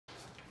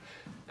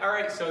All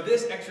right, so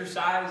this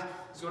exercise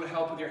is going to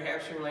help with your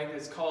hamstring length.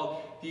 It's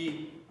called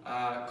the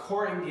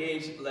core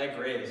engaged leg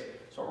raise.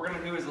 So what we're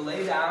going to do is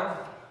lay down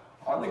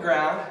on the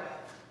ground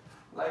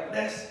like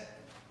this.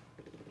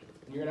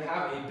 You're going to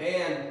have a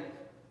band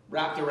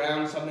wrapped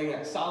around something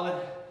that's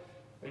solid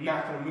and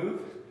not going to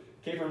move.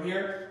 Okay, from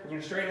here, we're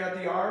going to straighten out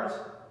the arms,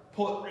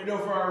 pull it right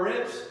over our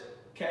ribs.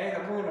 Okay,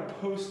 then we're going to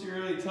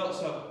posteriorly tilt,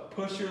 so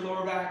push your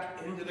lower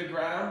back into the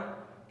ground.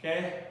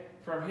 Okay,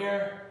 from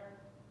here,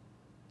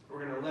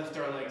 we're going to lift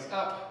our legs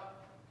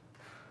up,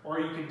 or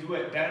you can do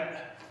it bent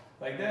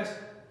like this.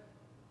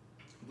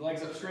 The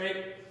legs up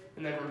straight,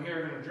 and then from here,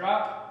 we're going to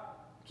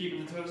drop,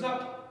 keeping the toes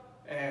up,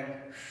 and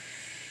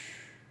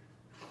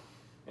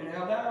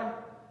inhale down.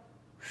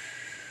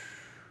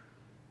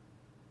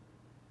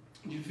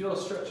 You feel a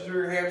stretch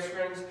through your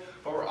hamstrings,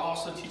 but we're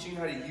also teaching you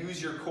how to use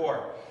your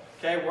core.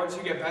 Okay, once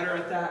you get better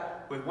at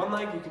that with one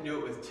leg, you can do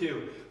it with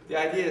two. The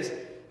idea is,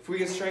 if we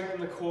can strengthen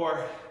the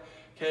core,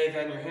 okay,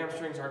 then your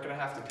hamstrings aren't going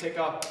to have to pick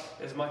up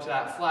as much of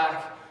that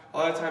slack. A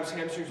lot of times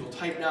hamstrings will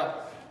tighten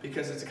up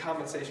because it's a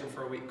compensation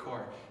for a weak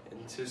core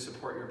and to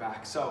support your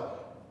back. So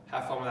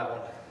have fun with that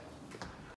one.